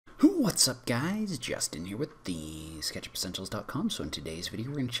What's up guys, Justin here with TheSketchUpEssentials.com. So in today's video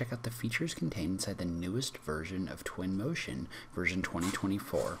we're going to check out the features contained inside the newest version of Twinmotion, version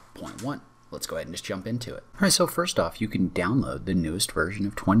 2024.1. Let's go ahead and just jump into it. Alright, so first off, you can download the newest version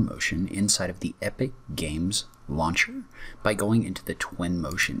of Twinmotion inside of the Epic Games launcher by going into the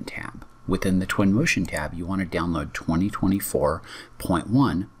Twinmotion tab. Within the Twinmotion tab, you want to download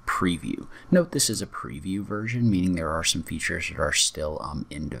 2024.1 preview. Note this is a preview version, meaning there are some features that are still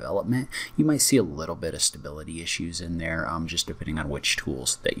in development. You might see a little bit of stability issues in there, just depending on which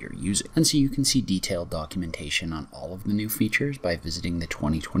tools that you're using. And so you can see detailed documentation on all of the new features by visiting the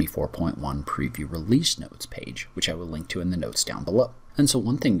 2024.1 preview release notes page, which I will link to in the notes down below. And so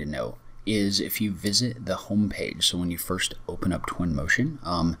one thing to note is if you visit the home page, so when you first open up Twinmotion,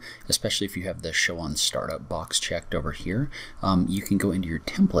 especially if you have the show on startup box checked over here, you can go into your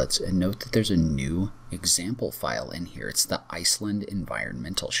templates and note that there's a new example file in here. It's the Iceland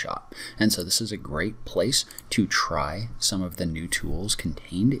environmental shot. And so this is a great place to try some of the new tools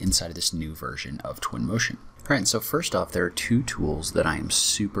contained inside of this new version of Twinmotion. Alright, so first off, there are two tools that I am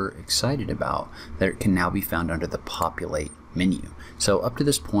super excited about that can now be found under the populate menu. So up to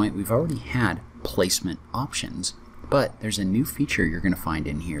this point, we've already had placement options, but there's a new feature you're going to find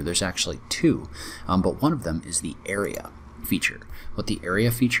in here. There's actually two, but one of them is the area feature. What the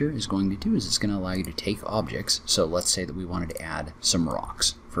area feature is going to do is it's going to allow you to take objects. So let's say that we wanted to add some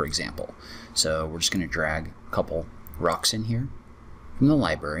rocks, for example. So we're just going to drag a couple rocks in here from the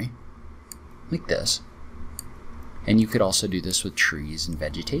library, like this. And you could also do this with trees and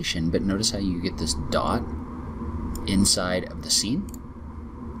vegetation, but notice how you get this dot inside of the scene.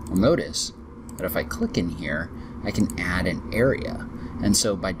 Well, notice that if I click in here, I can add an area. And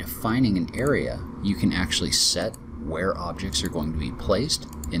so by defining an area, you can actually set where objects are going to be placed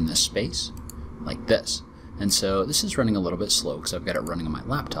in this space, like this. And so this is running a little bit slow because I've got it running on my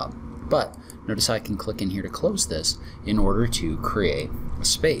laptop. But notice how I can click in here to close this in order to create a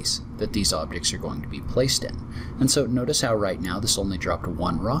space that these objects are going to be placed in. And so notice how right now this only dropped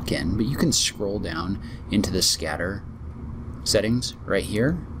one rock in, but you can scroll down into the scatter settings right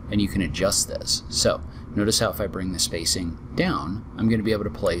here and you can adjust this. So notice how if I bring the spacing down, I'm going to be able to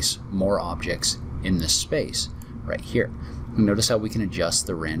place more objects in this space right here. And notice how we can adjust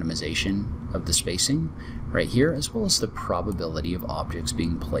the randomization of the spacing right here, as well as the probability of objects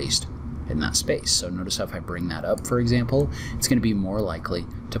being placed in that space. So notice how if I bring that up, for example, it's going to be more likely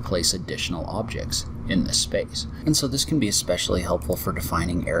to place additional objects in this space. And so this can be especially helpful for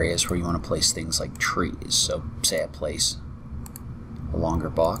defining areas where you want to place things like trees. So say I place a longer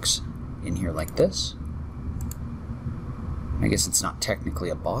box in here like this. I guess it's not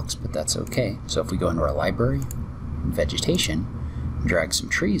technically a box, but that's okay. So if we go into our library, vegetation, drag some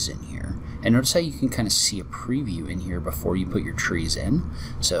trees in here, and notice how you can kind of see a preview in here before you put your trees in.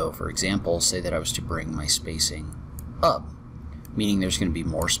 So for example, say that I was to bring my spacing up, meaning there's going to be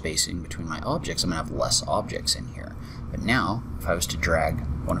more spacing between my objects. I'm going to have less objects in here. But now, if I was to drag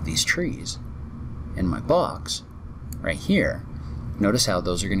one of these trees in my box right here, notice how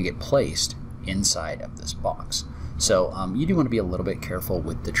those are going to get placed inside of this box. So you do want to be a little bit careful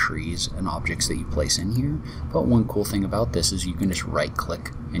with the trees and objects that you place in here, but one cool thing about this is you can just right click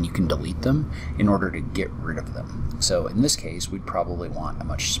and you can delete them in order to get rid of them. So in this case, we'd probably want a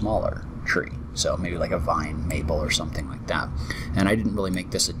much smaller tree, so maybe like a vine, maple, or something like that. And I didn't really make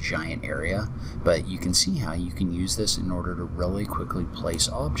this a giant area, but you can see how you can use this in order to really quickly place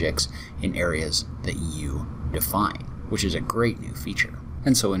objects in areas that you define, which is a great new feature.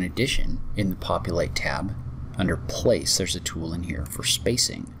 And so in addition, in the Populate tab, under Place, there's a tool in here for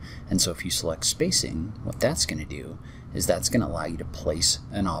spacing. And so if you select spacing, what that's going to do is that's going to allow you to place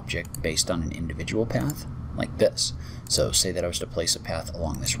an object based on an individual path, like this. So say that I was to place a path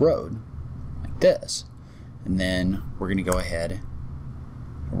along this road, like this, and then we're going to go ahead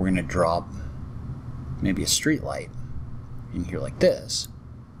and we're going to drop maybe a street light in here like this.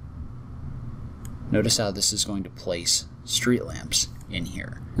 Notice how this is going to place street lamps in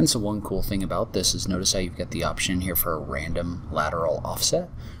here. And so one cool thing about this is notice how you've got the option here for a random lateral offset.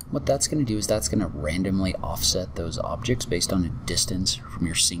 What that's going to do is that's going to randomly offset those objects based on a distance from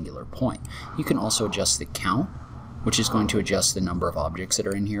your singular point. You can also adjust the count, which is going to adjust the number of objects that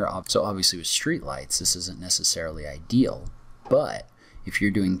are in here. So obviously with street lights, this isn't necessarily ideal, but if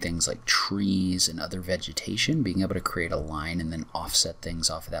you're doing things like trees and other vegetation, being able to create a line and then offset things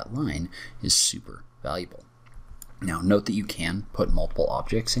off of that line is super valuable. Now note that you can put multiple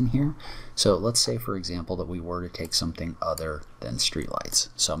objects in here. So let's say, for example, that we were to take something other than streetlights.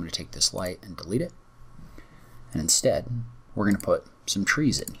 So I'm going to take this light and delete it. And instead, we're going to put some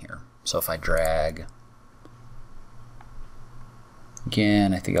trees in here. So if I drag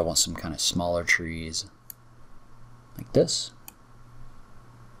Again, I think I want some kind of smaller trees like this.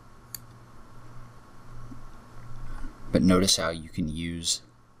 But notice how you can use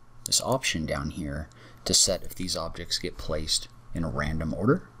this option down here to set if these objects get placed in a random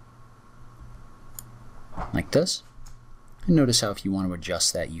order, like this. And notice how if you want to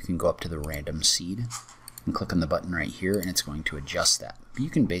adjust that, you can go up to the random seed and click on the button right here, and it's going to adjust that. But you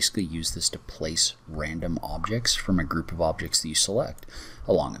can basically use this to place random objects from a group of objects that you select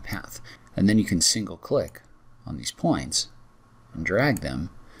along a path. And then you can single click on these points and drag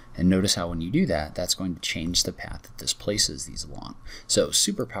them. And notice how when you do that, that's going to change the path that this places these along. So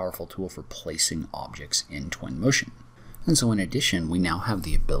super powerful tool for placing objects in Twinmotion. And so in addition, we now have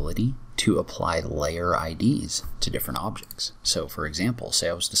the ability to apply layer IDs to different objects. So for example, say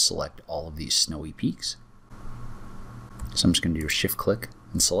I was to select all of these snowy peaks. So I'm just going to do a shift click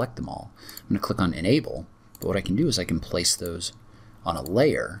and select them all. I'm going to click on enable, but what I can do is I can place those on a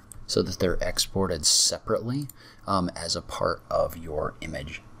layer so that they're exported separately as a part of your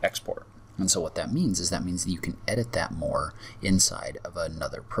image export. And so what that means is that you can edit that more inside of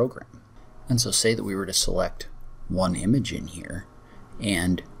another program. And so say that we were to select one image in here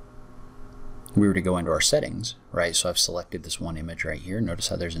and we were to go into our settings, right? So I've selected this one image right here. Notice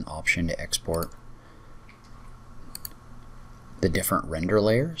how there's an option to export the different render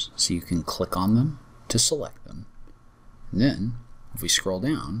layers. So you can click on them to select them. And then if we scroll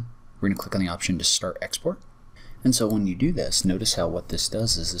down, we're going to click on the option to start export. And so when you do this, notice how what this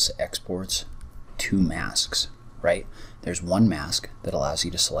does is this exports two masks, right? There's one mask that allows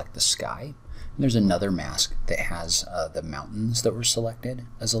you to select the sky. And there's another mask that has the mountains that were selected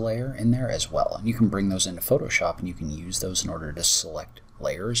as a layer in there as well. And you can bring those into Photoshop and you can use those in order to select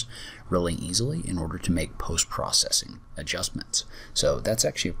layers really easily in order to make post-processing adjustments. So that's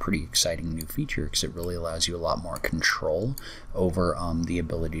actually a pretty exciting new feature because it really allows you a lot more control over the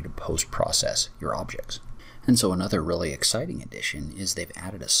ability to post-process your objects. And so another really exciting addition is they've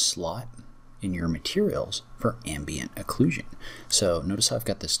added a slot in your materials for ambient occlusion. So notice how I've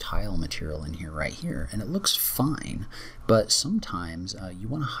got this tile material in here right here, and it looks fine, but sometimes you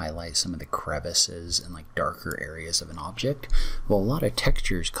want to highlight some of the crevices and like darker areas of an object. Well, a lot of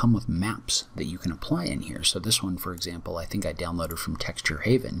textures come with maps that you can apply in here. So this one, for example, I think I downloaded from Texture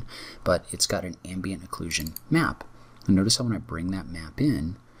Haven, but it's got an ambient occlusion map. And notice how when I bring that map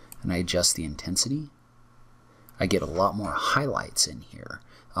in and I adjust the intensity, I get a lot more highlights in here,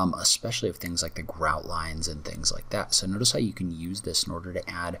 especially of things like the grout lines and things like that. So notice how you can use this in order to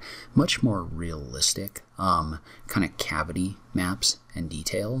add much more realistic kind of cavity maps and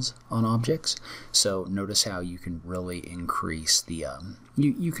details on objects. So notice how you can really increase the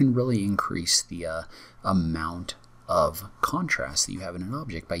amount of contrast that you have in an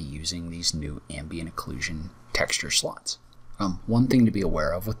object by using these new ambient occlusion texture slots. One thing to be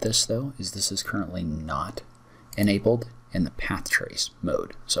aware of with this though is this is currently not enabled in the path trace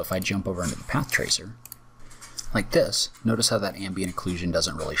mode. So if I jump over into the path tracer like this, notice how that ambient occlusion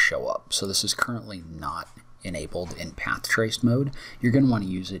doesn't really show up. So this is currently not enabled in path trace mode. You're going to want to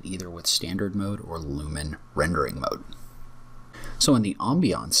use it either with standard mode or lumen rendering mode. So in the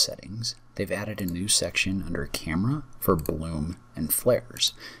ambiance settings, they've added a new section under camera for bloom and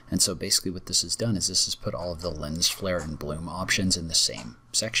flares. And so basically what this has done is this has put all of the lens flare and bloom options in the same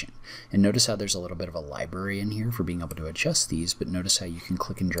section. And notice how there's a little bit of a library in here for being able to adjust these, but notice how you can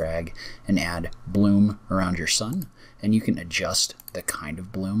click and drag and add bloom around your sun, and you can adjust the kind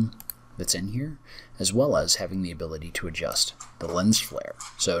of bloom that's in here, as well as having the ability to adjust the lens flare.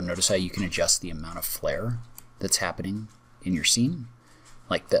 So notice how you can adjust the amount of flare that's happening in your scene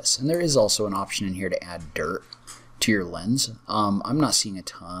like this. And there is also an option in here to add dirt to your lens. I'm not seeing a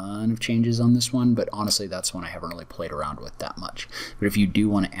ton of changes on this one, but honestly that's one I haven't really played around with that much. But if you do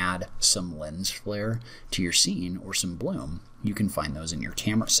want to add some lens flare to your scene or some bloom, you can find those in your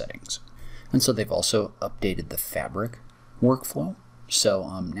camera settings. And so they've also updated the fabric workflow.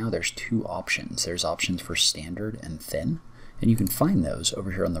 So now there's two options. There's options for standard and thin. And you can find those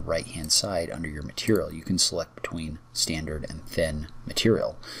over here on the right hand side under your material. You can select between standard and thin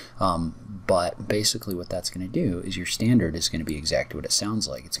material. But basically what that's going to do is your standard is going to be exactly what it sounds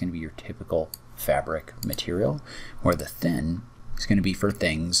like. It's going to be your typical fabric material, where the thin is going to be for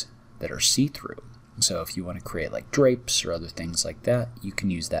things that are see-through. So if you want to create like drapes or other things like that, you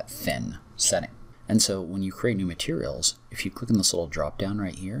can use that thin setting. And so when you create new materials, if you click on this little drop down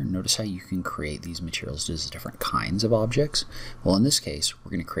right here, notice how you can create these materials as different kinds of objects. Well, in this case,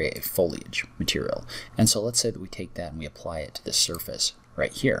 we're going to create a foliage material. And so let's say that we take that and we apply it to the surface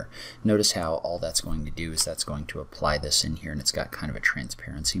right here. Notice how all that's going to do is that's going to apply this in here, and it's got kind of a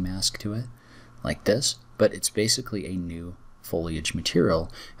transparency mask to it like this, but it's basically a new foliage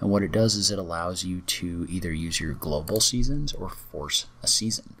material, and what it does is it allows you to either use your global seasons or force a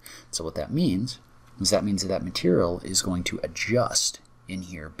season. So what that means is that material is going to adjust in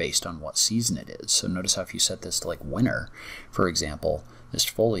here based on what season it is. So notice how if you set this to like winter, for example, this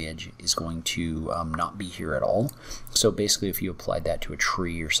foliage is going to not be here at all. So basically if you applied that to a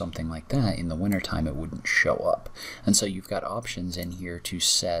tree or something like that, in the wintertime it wouldn't show up. And so you've got options in here to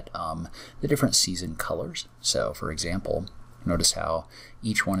set the different season colors. So for example, notice how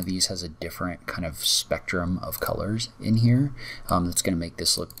each one of these has a different kind of spectrum of colors in here. That's going to make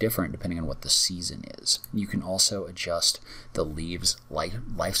this look different depending on what the season is. You can also adjust the leaves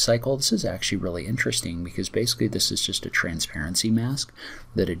life cycle. This is actually really interesting because basically this is just a transparency mask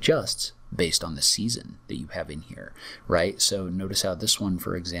that adjusts based on the season that you have in here, right? So notice how this one,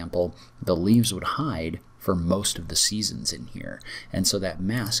 for example, the leaves would hide for most of the seasons in here. And so that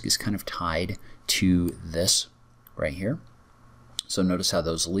mask is kind of tied to this right here. So notice how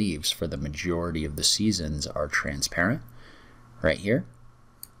those leaves for the majority of the seasons are transparent right here.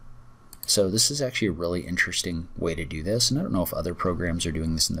 So this is actually a really interesting way to do this. And I don't know if other programs are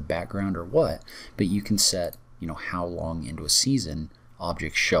doing this in the background or what, but you can set, how long into a season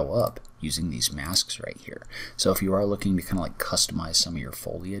objects show up using these masks right here. So if you are looking to kind of like customize some of your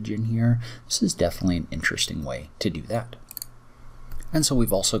foliage in here, this is definitely an interesting way to do that. And so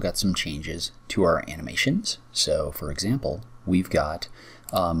we've also got some changes to our animations. So for example, we've got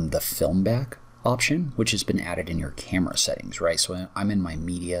the film back option, which has been added in your camera settings, right? So I'm in my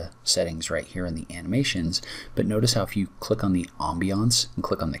media settings right here in the animations, but notice how if you click on the ambiance and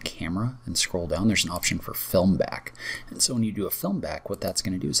click on the camera and scroll down, there's an option for film back. And so when you do a film back, what that's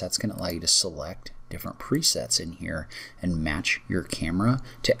going to do is that's going to allow you to select different presets in here and match your camera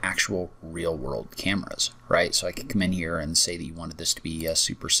to actual real world cameras, right? So I can come in here and say that you wanted this to be a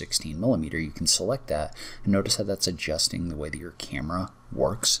super 16mm. You can select that and notice how that's adjusting the way that your camera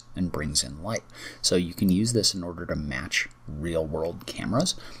works and brings in light. So you can use this in order to match real world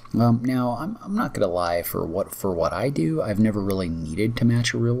cameras. Now I'm not gonna lie, for what I do, I've never really needed to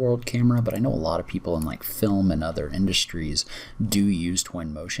match a real world camera, but I know a lot of people in like film and other industries do use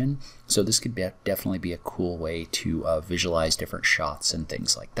Twinmotion. So this could definitely be a cool way to visualize different shots and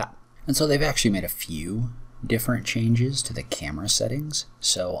things like that. And so they've actually made a few different changes to the camera settings.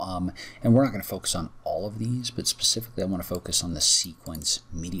 So, and we're not going to focus on all of these, but specifically I want to focus on the sequence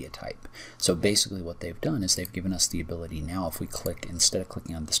media type. So basically what they've done is they've given us the ability now, if we click, instead of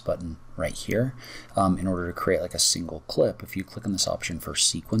clicking on this button right here, in order to create like a single clip, if you click on this option for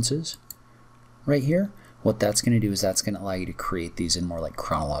sequences right here, what that's going to do is that's going to allow you to create these in more like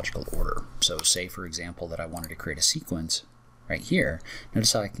chronological order. So say for example that I wanted to create a sequence right here.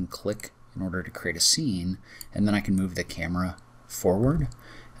 Notice how I can click in order to create a scene, and then I can move the camera forward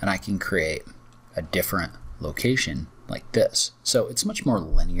and I can create a different location like this. So it's much more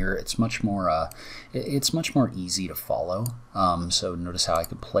linear, it's much more easy to follow. So notice how I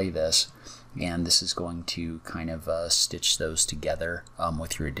could play this, and this is going to kind of stitch those together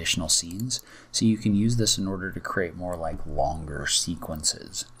with your additional scenes. So you can use this in order to create more like longer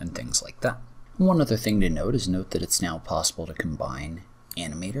sequences and things like that. One other thing to note is that it's now possible to combine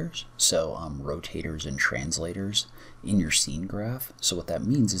animators, so rotators and translators in your scene graph. So what that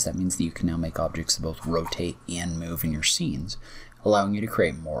means is that you can now make objects that both rotate and move in your scenes, allowing you to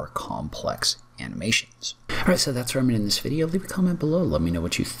create more complex animations. Alright, so that's where I'm in this video. Leave a comment below. Let me know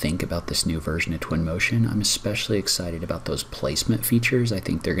what you think about this new version of Twinmotion. I'm especially excited about those placement features. I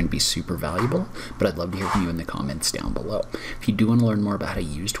think they're going to be super valuable, but I'd love to hear from you in the comments down below. If you do want to learn more about how to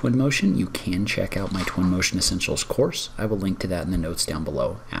use Twinmotion, you can check out my Twinmotion Essentials course. I will link to that in the notes down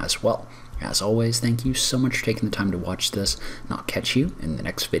below as well. As always, thank you so much for taking the time to watch this, and I'll catch you in the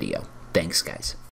next video. Thanks, guys.